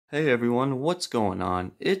Hey everyone, what's going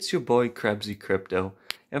on? It's your boy Krebsy Crypto,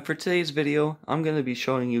 and for today's video, I'm going to be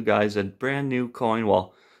showing you guys a brand new coin,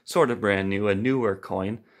 well, sort of brand new, a newer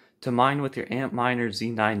coin, to mine with your Antminer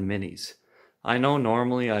Z9 Minis. I know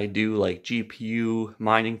normally I do like GPU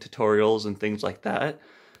mining tutorials and things like that,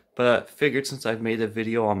 but I figured since I've made a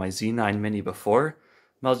video on my Z9 Mini before,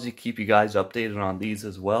 I'll just keep you guys updated on these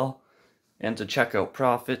as well, and to check out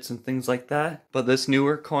profits and things like that. But this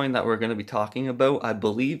newer coin that we're going to be talking about, I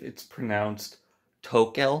believe it's pronounced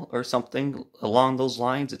Tokel or something along those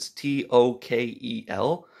lines. It's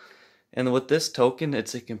Tokel. And with this token,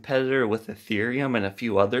 it's a competitor with Ethereum and a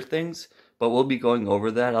few other things, but we'll be going over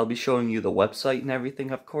that. I'll be showing you the website and everything,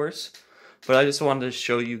 of course. But I just wanted to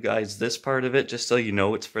show you guys this part of it, just so you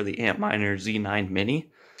know it's for the Antminer Z9 Mini.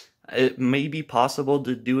 It may be possible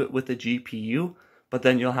to do it with a GPU, but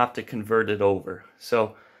then you'll have to convert it over.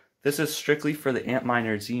 So this is strictly for the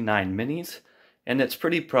Antminer Z9 Minis, and it's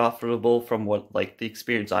pretty profitable from what the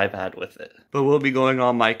experience I've had with it. But we'll be going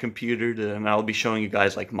on my computer and I'll be showing you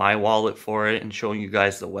guys my wallet for it and showing you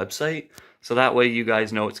guys the website. So that way you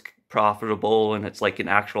guys know it's profitable and it's like an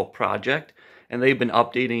actual project. And they've been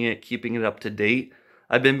updating it, keeping it up to date.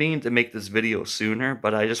 I've been meaning to make this video sooner,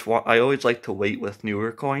 but I always like to wait with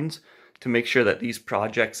newer coins to make sure that these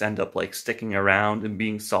projects end up sticking around and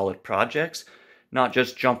being solid projects, not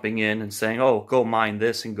just jumping in and saying, oh, go mine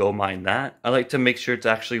this and go mine that. I like to make sure it's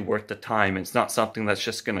actually worth the time. It's not something that's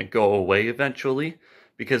just going to go away eventually,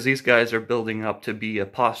 because these guys are building up to be a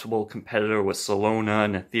possible competitor with Solana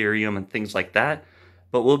and Ethereum and things like that.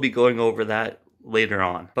 But we'll be going over that later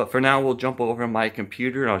on. But for now, we'll jump over my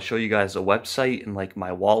computer and I'll show you guys the website and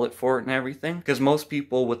my wallet for it and everything. Because most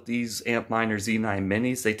people with these Antminer Z9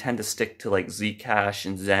 Minis, they tend to stick to Zcash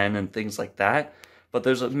and Zen and things like that. But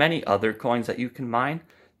there's many other coins that you can mine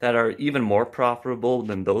that are even more profitable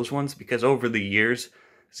than those ones, because over the years,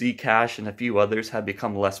 Zcash and a few others have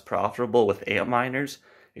become less profitable with Antminers,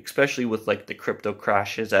 especially with the crypto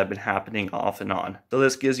crashes that have been happening off and on. So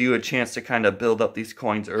this gives you a chance to kind of build up these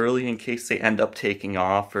coins early in case they end up taking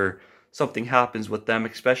off or something happens with them,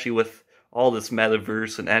 especially with all this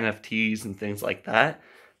metaverse and NFTs and things like that.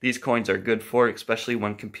 These coins are good for it, especially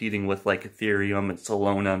when competing with Ethereum and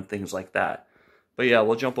Solana and things like that. But yeah,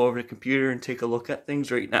 we'll jump over to the computer and take a look at things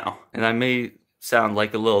right now. And I may sound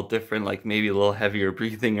a little different, maybe a little heavier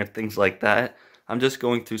breathing or things like that. I'm just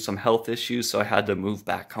going through some health issues, so I had to move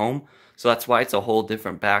back home. So that's why it's a whole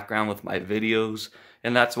different background with my videos.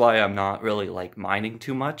 And that's why I'm not really mining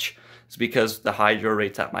too much. It's because the hydro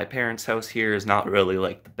rates at my parents' house here is not really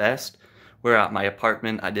the best. Where at my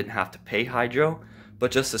apartment, I didn't have to pay hydro.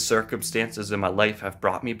 But just the circumstances in my life have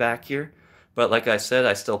brought me back here. But like I said,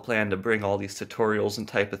 I still plan to bring all these tutorials and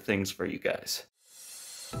type of things for you guys.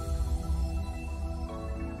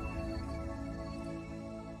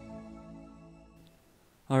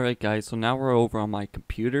 Alright guys, so now we're over on my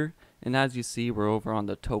computer, and as you see, we're over on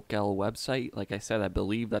the Tokel website. Like I said, I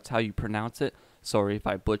believe that's how you pronounce it. Sorry if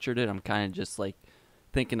I butchered it. I'm kind of just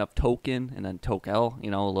thinking of token and then Tokel, a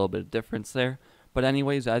little bit of difference there. But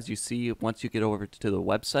anyways, as you see, once you get over to the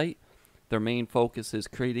website, their main focus is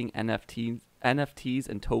creating NFTs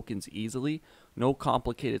and tokens easily, no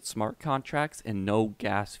complicated smart contracts, and no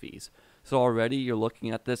gas fees. So already you're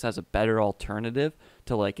looking at this as a better alternative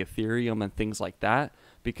to Ethereum and things like that,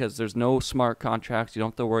 because there's no smart contracts, you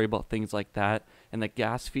don't have to worry about things like that, and the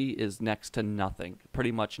gas fee is next to nothing.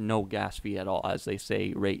 Pretty much no gas fee at all, as they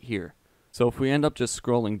say right here. So if we end up just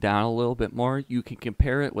scrolling down a little bit more, you can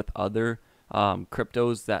compare it with other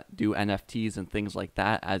cryptos that do NFTs and things like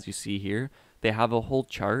that. As you see here, they have a whole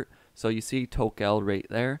chart. So you see Tokel right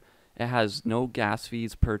there. It has no gas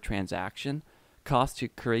fees per transaction. Cost to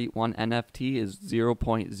create one NFT is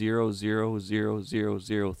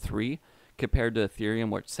 0.000003 compared to Ethereum,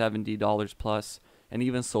 where it's $70 plus, and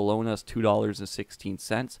even Solana is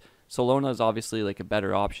 $2.16. Solana is obviously a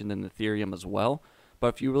better option than Ethereum as well,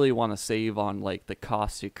 but if you really want to save on the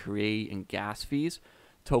cost to create and gas fees,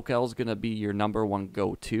 Tokel is going to be your #1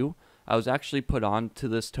 go-to. I was actually put on to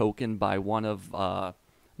this token by one of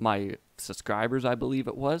my subscribers, I believe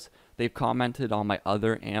it was. They've commented on my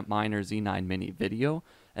other Antminer Z9 Mini video,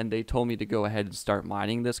 and they told me to go ahead and start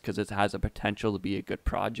mining this because it has a potential to be a good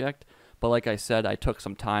project. But like I said, I took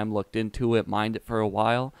some time, looked into it, mined it for a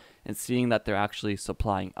while, and seeing that they're actually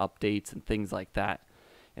supplying updates and things like that.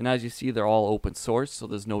 And as you see, they're all open source, so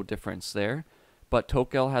there's no difference there. But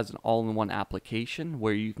Tokel has an all-in-one application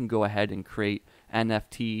where you can go ahead and create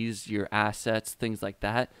NFTs, your assets, things like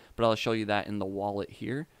that. But I'll show you that in the wallet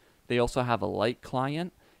here. They also have a light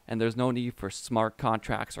client, and there's no need for smart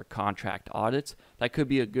contracts or contract audits. That could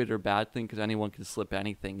be a good or bad thing because anyone can slip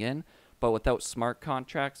anything in. but without smart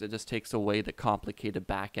contracts, it just takes away the complicated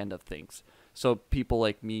back end of things. So people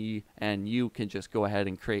like me and you can just go ahead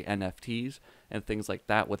and create NFTs and things like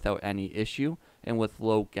that without any issue, and with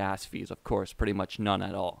low gas fees, of course, pretty much none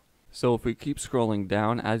at all. So if we keep scrolling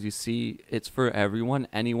down, as you see, it's for everyone.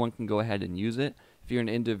 Anyone can go ahead and use it. If you're an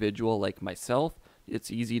individual like myself,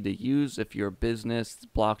 it's easy to use. If you're a business,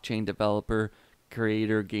 blockchain developer,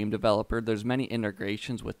 creator, game developer, there's many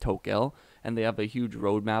integrations with Tokel, and they have a huge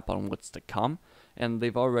roadmap on what's to come. And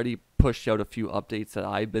they've already pushed out a few updates that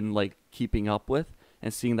I've been like keeping up with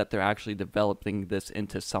and seeing that they're actually developing this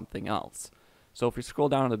into something else. So if we scroll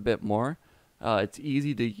down a bit more, it's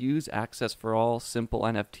easy to use, access for all, simple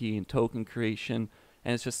NFT and token creation,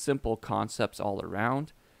 and it's just simple concepts all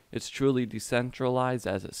around. It's truly decentralized,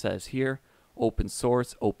 as it says here, open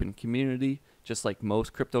source, open community, just like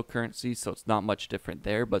most cryptocurrencies, so it's not much different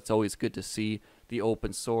there, but it's always good to see the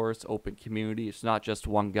open source, open community. It's not just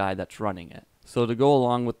one guy that's running it. So to go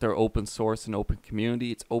along with their open source and open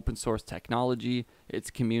community, it's open source technology,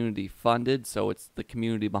 it's community funded, so it's the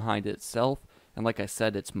community behind it itself. And like I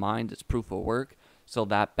said, it's mined, it's proof of work, so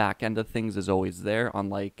that back end of things is always there,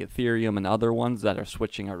 unlike Ethereum and other ones that are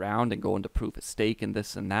switching around and going to proof of stake and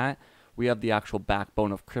this and that. We have the actual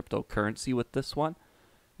backbone of cryptocurrency with this one.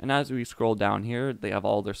 And as we scroll down here, they have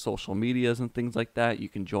all their social medias and things like that you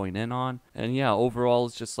can join in on. And yeah, overall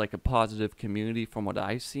it's just like a positive community from what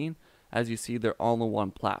I've seen. As you see, they're all on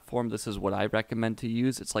one platform. This is what I recommend to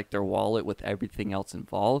use. It's like their wallet with everything else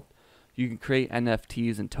involved. You can create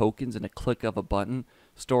NFTs and tokens in a click of a button,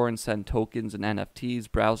 store and send tokens and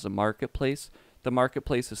NFTs, browse the marketplace. The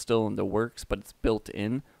marketplace is still in the works, but it's built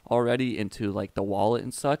in already into like the wallet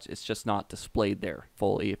and such. It's just not displayed there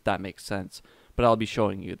fully, if that makes sense. But I'll be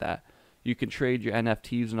showing you that. You can trade your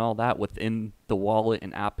NFTs and all that within the wallet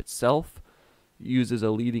and app itself. It uses a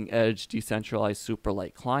leading edge decentralized super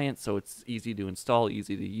light client, so it's easy to install,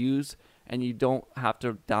 easy to use, and you don't have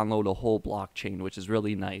to download a whole blockchain, which is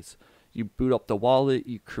really nice. You boot up the wallet,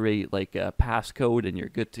 you create like a passcode, and you're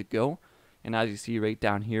good to go. And as you see right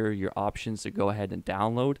down here, your options to go ahead and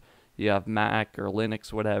download. You have Mac or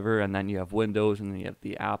Linux, whatever, and then you have Windows, and then you have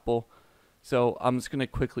the Apple. So I'm just going to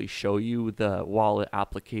quickly show you the wallet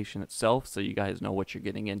application itself so you guys know what you're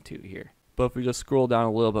getting into here. But if we just scroll down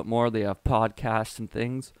a little bit more, they have podcasts and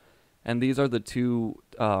things. And these are the two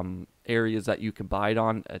areas that you can buy it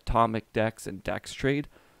on, Atomic Dex and Dex Trade.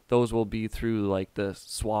 Those will be through like the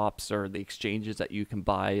swaps or the exchanges that you can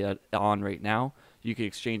buy on right now. You can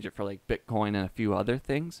exchange it for like Bitcoin and a few other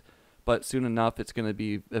things. But soon enough, it's going to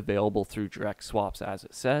be available through direct swaps, as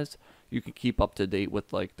it says. You can keep up to date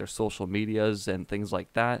with like their social medias and things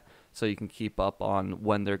like that, so you can keep up on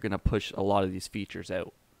when they're going to push a lot of these features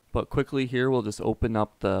out. But quickly here, we'll just open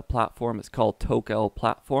up the platform. It's called Tokel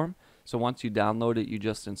platform. So once you download it, you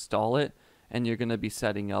just install it, and you're going to be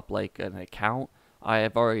setting up like an account. I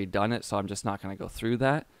have already done it, so I'm just not going to go through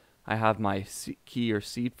that. I have my key or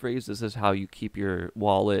seed phrase. This is how you keep your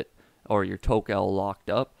wallet or your Tokel locked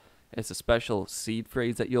up. It's a special seed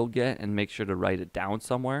phrase that you'll get, and make sure to write it down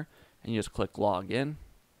somewhere. And you just click login,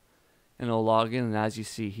 and it'll log in. And as you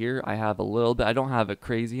see here, I have a little bit. I don't have a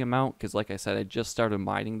crazy amount because, like I said, I just started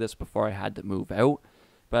mining this before I had to move out.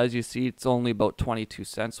 But as you see, it's only about 22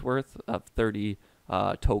 cents worth of 30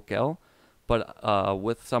 Tokel. But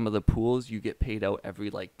with some of the pools, you get paid out every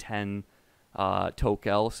like 10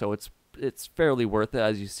 Tokel, so it's fairly worth it.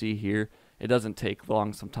 As you see here, it doesn't take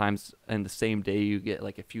long. Sometimes in the same day, you get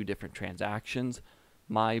like a few different transactions.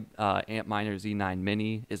 My Antminer Z9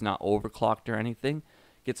 Mini is not overclocked or anything.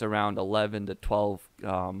 Gets around 11 to 12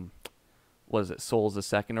 souls a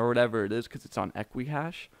second or whatever it is, because it's on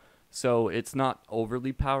EQUIHASH. So it's not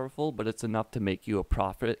overly powerful, but it's enough to make you a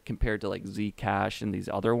profit compared to like Zcash and these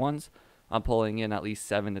other ones. I'm pulling in at least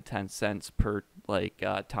 7 to 10 cents per like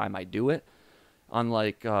time I do it.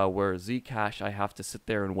 Unlike where Zcash, I have to sit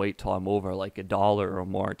there and wait till I'm over like $1 or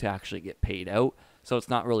more to actually get paid out. So it's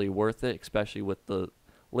not really worth it, especially with the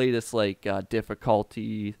latest like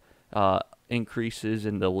difficulty increases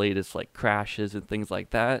and the latest like crashes and things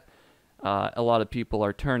like that. A lot of people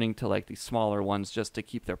are turning to like these smaller ones just to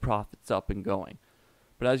keep their profits up and going.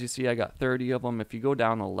 But as you see, I got 30 of them. If you go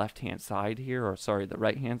down the left hand side here, or sorry, the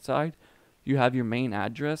right hand side, you have your main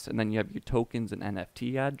address, and then you have your tokens and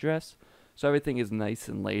NFT address. So everything is nice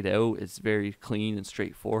and laid out. It's very clean and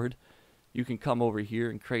straightforward. You can come over here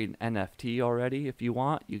and create an NFT already if you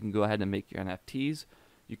want. You can go ahead and make your NFTs.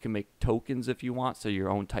 You can make tokens if you want, so your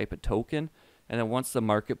own type of token. And then once the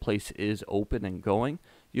marketplace is open and going,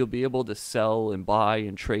 you'll be able to sell and buy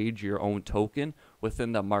and trade your own token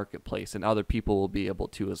within the marketplace, and other people will be able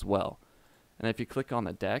to as well. And if you click on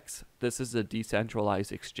the DEX, this is a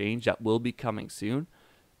decentralized exchange that will be coming soon.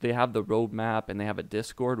 They have the roadmap and they have a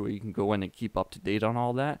Discord where you can go in and keep up to date on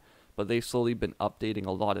all that. But they've slowly been updating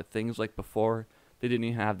a lot of things. Like before, they didn't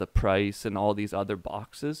even have the price and all these other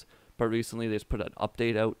boxes. But recently they just put an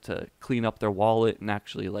update out to clean up their wallet and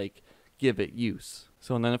actually like give it use.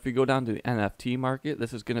 So and then if we go down to the NFT market,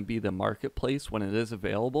 this is going to be the marketplace when it is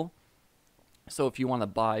available. So if you want to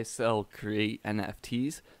buy, sell, create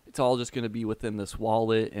NFTs, it's all just going to be within this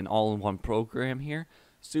wallet and all in one program here.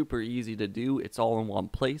 Super easy to do. It's all in one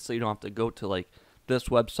place, so you don't have to go to like this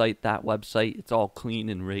website, that website. It's all clean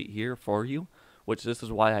and right here for you, which this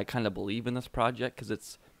is why I kind of believe in this project, because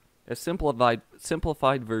it's a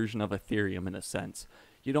simplified version of Ethereum in a sense.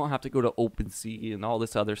 You don't have to go to OpenSea and all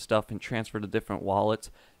this other stuff and transfer to different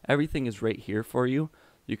wallets. Everything is right here for you.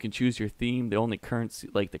 You can choose your theme. The only currency,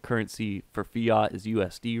 like the currency for fiat, is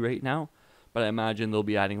USD right now, but I imagine they'll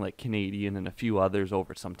be adding like Canadian and a few others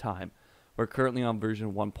over some time. We're currently on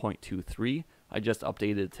version 1.23. I just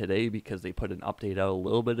updated today because they put an update out a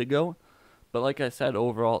little bit ago. But like I said,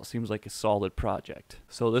 overall it seems like a solid project.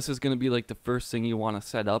 So this is going to be like the first thing you want to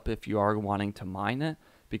set up if you are wanting to mine it,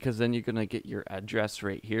 because then you're going to get your address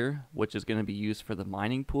right here, which is going to be used for the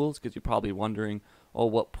mining pools, because you're probably wondering, oh,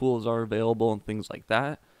 what pools are available and things like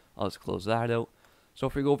that. I'll just close that out. So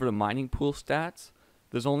if we go over to mining pool stats,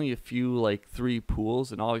 there's only a few, like 3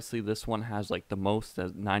 pools, and obviously this one has like the most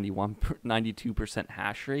at 92%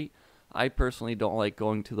 hash rate. I personally don't like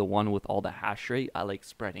going to the one with all the hash rate. I like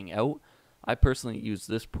spreading out. I personally use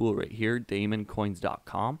this pool right here,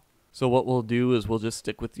 damoncoins.com. So what we'll do is we'll just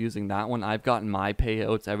stick with using that one. I've gotten my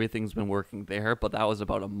payouts. Everything's been working there, but that was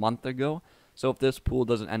about a month ago. So if this pool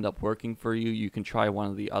doesn't end up working for you, you can try one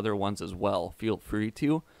of the other ones as well. Feel free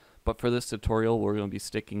to. But for this tutorial, we're going to be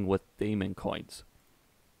sticking with Damon Coins.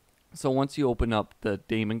 So once you open up the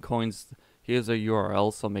Damon Coins, here's a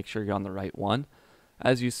URL, so make sure you're on the right one.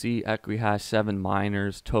 As you see, EQUIHASH 7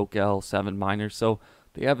 miners, Tokel 7 miners. So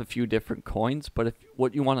they have a few different coins, but if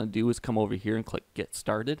what you want to do is come over here and click Get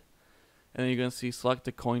Started. And then you're going to see select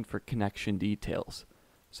a coin for connection details.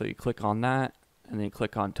 So you click on that, and then you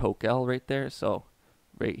click on Tokel right there. So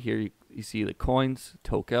right here you see the coins,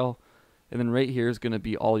 Tokel. And then right here is going to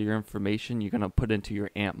be all your information you're going to put into your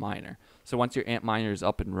Antminer. So once your Antminer is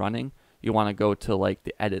up and running, you want to go to like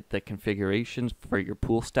the edit the configurations for your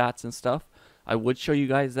pool stats and stuff. I would show you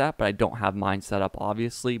guys that, but I don't have mine set up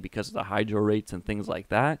obviously because of the hydro rates and things like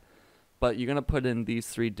that. But you're going to put in these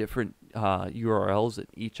 3 different URLs in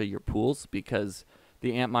each of your pools, because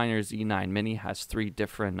the Antminer Z9 Mini has 3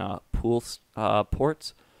 different pool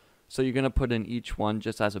ports. So you're going to put in each one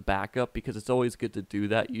just as a backup, because it's always good to do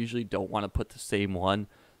that. You usually don't want to put the same one,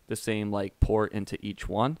 the same like port into each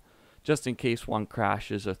one, just in case one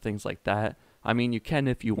crashes or things like that. I mean, you can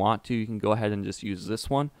if you want to. You can go ahead and just use this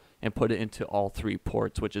one and put it into all 3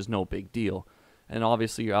 ports, which is no big deal. And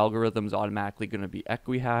obviously your algorithm is automatically going to be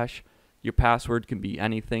EQUIHASH. Your password can be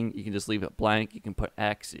anything. You can just leave it blank. You can put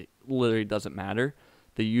X. It literally doesn't matter.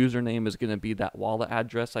 The username is going to be that wallet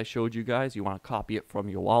address I showed you guys. You want to copy it from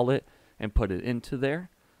your wallet and put it into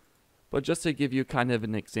there. But just to give you kind of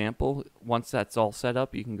an example, once that's all set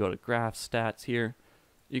up, you can go to graph stats here.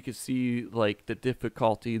 You can see like the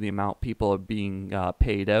difficulty, the amount people are being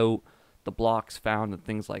paid out, the blocks found, and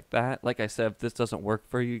things like that. Like I said, if this doesn't work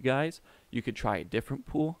for you guys, you could try a different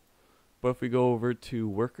pool. But if we go over to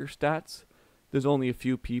worker stats, there's only a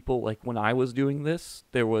few people. Like when I was doing this,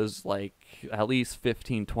 there was like at least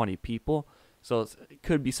 15-20 people. So it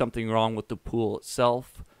could be something wrong with the pool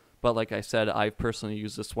itself. But like I said, I personally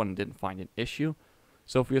used this one and didn't find an issue.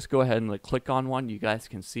 So if we just go ahead and like click on one, you guys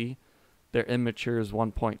can see their immature is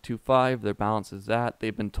 1.25. Their balance is that.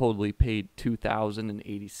 They've been totally paid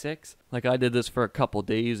 2,086. Like I did this for a couple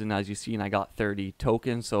days, and as you see, I got 30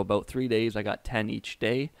 tokens. So about 3 days, I got 10 each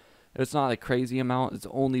day. It's not a crazy amount. It's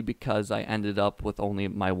only because I ended up with only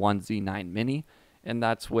my one Z9 Mini, and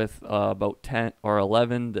that's with about 10 or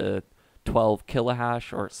 11 to 12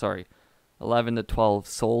 kilohash, or sorry, 11 to 12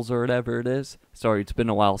 souls or whatever it is. Sorry, it's been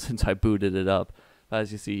a while since I booted it up. But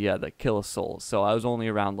as you see, yeah, the kilosouls. So I was only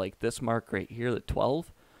around like this mark right here, the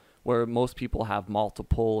 12, where most people have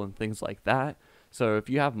multiple and things like that. So if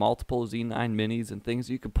you have multiple Z9 Minis and things,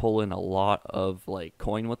 you could pull in a lot of like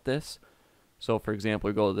coin with this. So for example,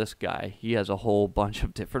 we go to this guy. He has a whole bunch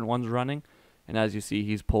of different ones running. And as you see,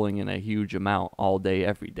 he's pulling in a huge amount all day,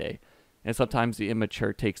 every day. And sometimes the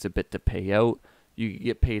immature takes a bit to pay out. You can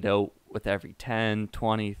get paid out with every 10,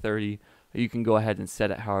 20, 30. You can go ahead and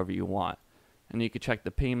set it however you want. And you can check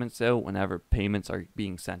the payments out whenever payments are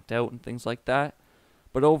being sent out and things like that.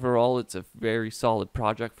 But overall, it's a very solid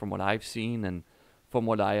project from what I've seen. And from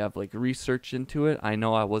what I have like researched into it. I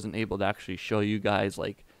know I wasn't able to actually show you guys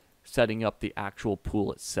like setting up the actual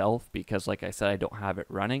pool itself because like I said, I don't have it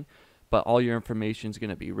running, but all your information is going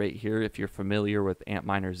to be right here if you're familiar with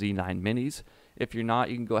Antminer Z9 Minis. If you're not,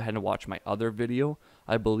 you can go ahead and watch my other video.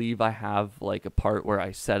 I believe I have like a part where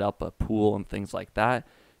I set up a pool and things like that.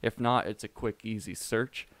 If not, it's a quick, easy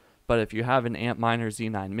search. But if you have an Antminer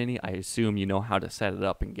Z9 Mini, I assume you know how to set it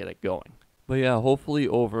up and get it going. But yeah, hopefully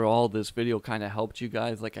overall this video kind of helped you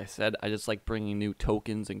guys. Like I said, I just like bringing new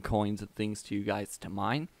tokens and coins and things to you guys to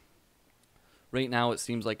mine. Right now it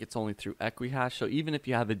seems like it's only through EQUIHASH, so even if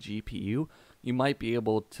you have a GPU, you might be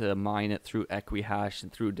able to mine it through EQUIHASH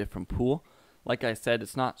and through a different pool. Like I said,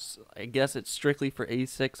 it's not, I guess it's strictly for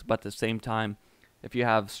ASICs, but at the same time, if you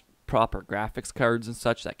have proper graphics cards and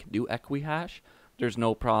such that can do EQUIHASH, there's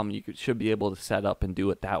no problem. You should be able to set up and do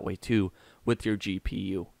it that way too with your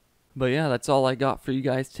GPU. But yeah, that's all I got for you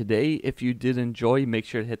guys today. If you did enjoy, make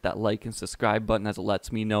sure to hit that like and subscribe button as it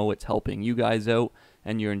lets me know it's helping you guys out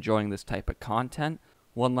and you're enjoying this type of content.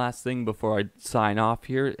 One last thing before I sign off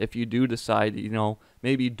here, if you do decide, you know,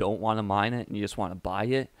 maybe you don't want to mine it and you just want to buy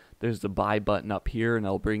it, there's the buy button up here and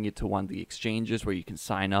it'll bring you to one of the exchanges where you can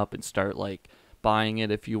sign up and start like buying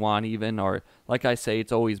it if you want even, or like I say,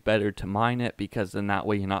 it's always better to mine it because then that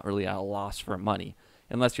way you're not really at a loss for money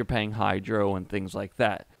unless you're paying hydro and things like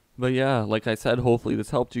that. But yeah, like I said, hopefully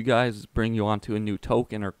this helped you guys bring you onto a new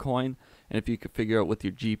token or coin. And if you could figure out with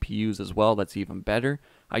your GPUs as well, that's even better.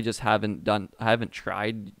 I haven't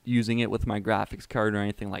tried using it with my graphics card or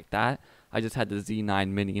anything like that. I just had the Z9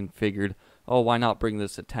 Mini and figured, oh, why not bring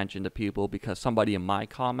this attention to people, because somebody in my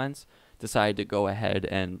comments decided to go ahead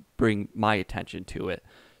and bring my attention to it.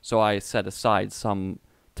 So I set aside some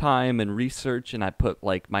time and research and I put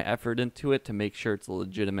like my effort into it to make sure it's a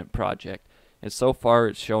legitimate project. And so far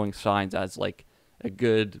it's showing signs as like a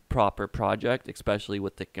good proper project, especially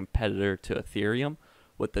with the competitor to Ethereum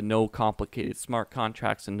with the no complicated smart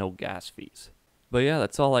contracts and no gas fees. But yeah,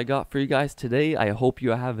 that's all I got for you guys today. I hope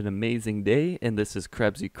you have an amazing day, and this is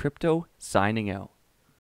Krebsy Crypto signing out.